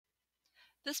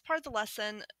This part of the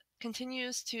lesson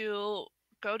continues to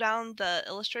go down the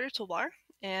Illustrator toolbar,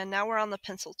 and now we're on the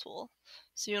pencil tool.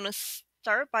 So you want to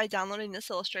start by downloading this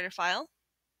Illustrator file.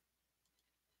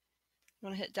 You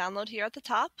want to hit download here at the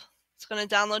top. It's going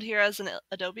to download here as an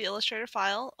Adobe Illustrator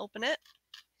file. Open it,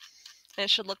 and it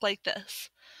should look like this.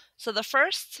 So the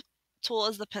first tool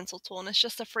is the pencil tool, and it's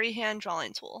just a freehand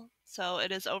drawing tool. So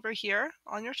it is over here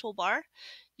on your toolbar.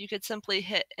 You could simply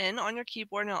hit N on your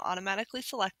keyboard and it'll automatically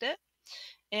select it.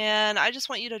 And I just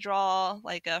want you to draw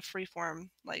like a freeform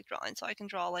like drawing. So I can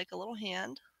draw like a little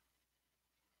hand.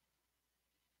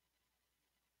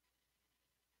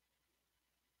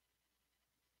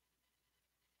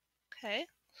 Okay,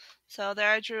 so there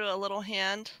I drew a little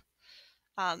hand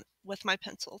with my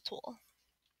pencil tool.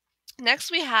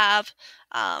 Next we have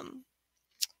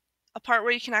a part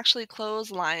where you can actually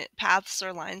close paths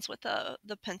or lines with the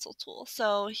pencil tool.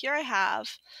 So here I have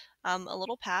a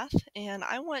little path, and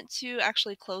I want to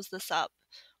actually close this up.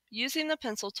 Using the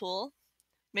pencil tool,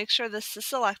 make sure this is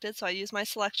selected, so I use my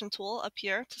selection tool up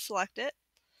here to select it.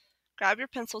 Grab your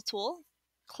pencil tool,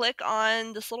 click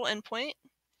on this little endpoint,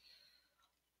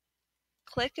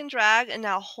 click and drag, and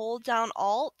now hold down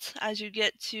Alt as you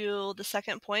get to the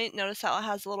second point. Notice how it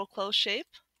has a little closed shape,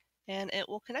 and it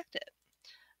will connect it.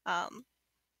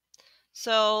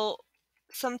 So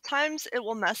sometimes it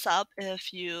will mess up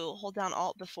if you hold down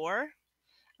Alt before.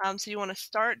 So you want to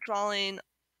start drawing,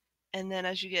 and then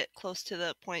as you get close to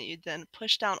the point, you then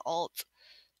push down Alt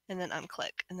and then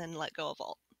unclick and then let go of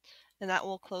Alt. And that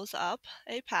will close up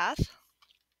a path.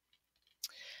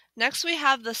 Next we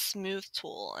have the smooth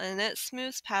tool, and it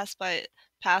smooths paths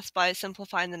by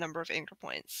simplifying the number of anchor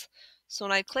points. So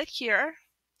when I click here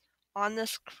on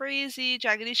this crazy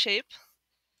jaggedy shape,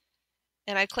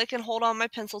 and I click and hold on my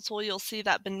pencil tool, you'll see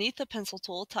that beneath the pencil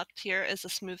tool, tucked here, is a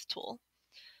smooth tool.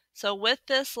 So with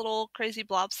this little crazy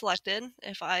blob selected,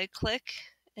 if I click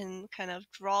and kind of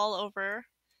draw over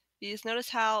these, notice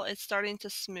how it's starting to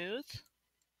smooth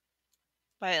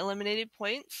by eliminating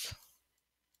points.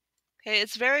 Okay,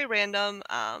 it's very random,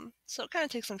 so it kind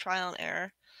of takes some trial and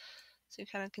error. So you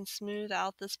kind of can smooth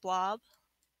out this blob.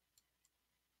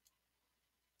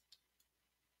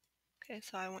 Okay,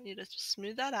 so I want you to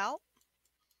smooth that out.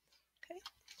 Okay,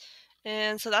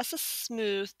 and so that's the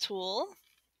smooth tool.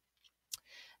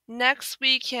 Next,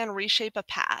 we can reshape a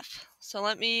path. So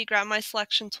let me grab my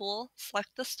selection tool, select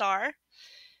the star,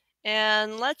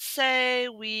 and let's say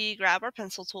we grab our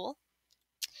pencil tool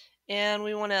and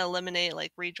we want to eliminate,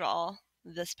 like redraw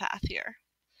this path here.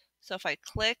 So if I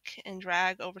click and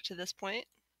drag over to this point,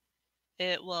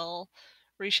 it will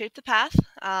reshape the path.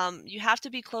 You have to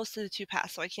be close to the two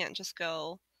paths, so I can't just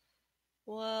go,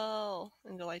 whoa,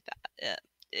 and go like that.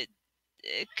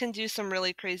 It can do some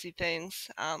really crazy things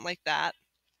like that.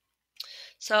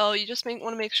 So you just want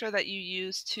to make sure that you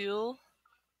use 2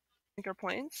 anchor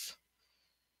points,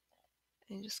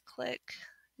 and you just click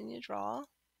and you draw,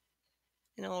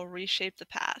 and it will reshape the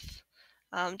path.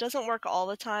 It doesn't work all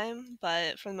the time,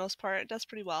 but for the most part it does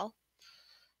pretty well.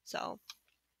 So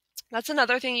that's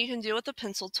another thing you can do with the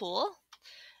pencil tool.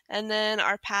 And then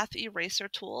our path eraser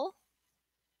tool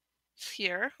is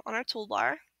here on our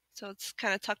toolbar. So it's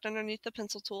kind of tucked underneath the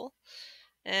pencil tool.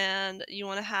 And you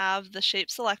want to have the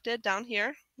shape selected down here.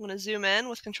 I'm going to zoom in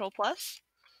with Control+.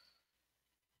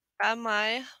 Grab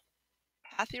my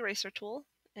path eraser tool,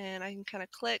 and I can kind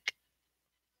of click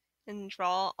and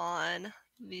draw on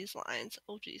these lines.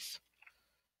 Oh geez.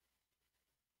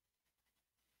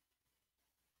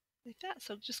 Like that.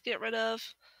 So just get rid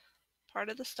of part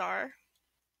of the star,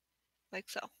 like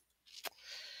so.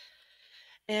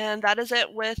 And that is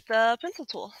it with the pencil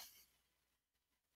tool.